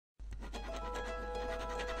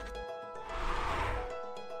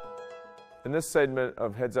In this segment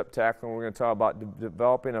of Heads Up Tackling, we're going to talk about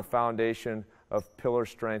developing a foundation of pillar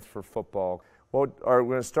strength for football. What we're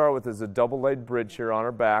going to start with is a double-laid bridge here on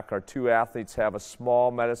our back. Our two athletes have a small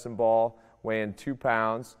medicine ball weighing 2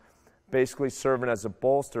 pounds, basically serving as a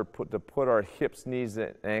bolster to put our hips, knees,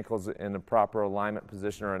 and ankles in the proper alignment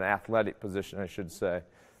position, or an athletic position, I should say.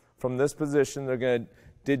 From this position, they're going to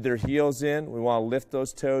dig their heels in. We want to lift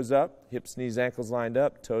those toes up, hips, knees, ankles lined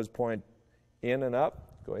up, toes point in and up.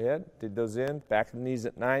 Go ahead, dig those in, back of the knees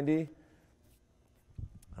at 90.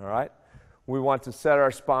 All right. We want to set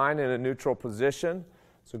our spine in a neutral position.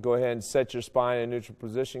 So go ahead and set your spine in a neutral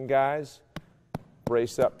position, guys.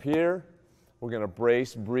 Brace up here. We're going to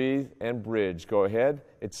brace, breathe, and bridge. Go ahead.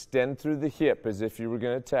 Extend through the hip as if you were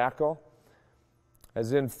going to tackle.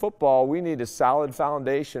 As in football, we need a solid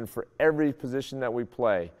foundation for every position that we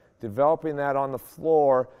play. Developing that on the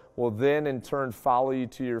floor will then in turn follow you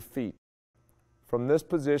to your feet. From this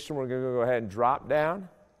position, we're going to go ahead and drop down,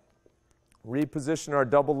 reposition our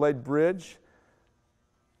double-leg bridge,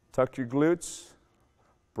 tuck your glutes,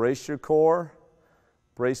 brace your core,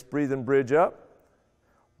 brace, breathe, and bridge up.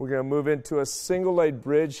 We're going to move into a single-leg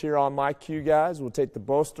bridge here on my cue, guys. We'll take the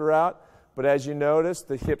bolster out, but as you notice,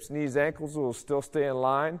 the hips, knees, ankles will still stay in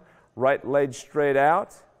line, right leg straight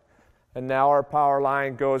out, and now our power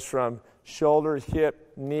line goes from shoulder,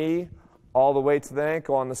 hip, knee, all the way to the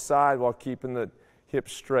ankle on the side while keeping the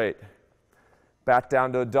hips straight. Back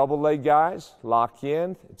down to a double leg, guys. Lock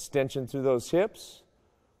in, extension through those hips.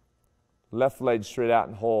 Left leg straight out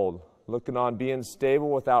and hold. Looking on being stable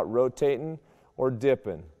without rotating or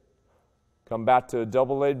dipping. Come back to a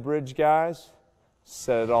double leg bridge, guys.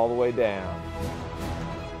 Set it all the way down.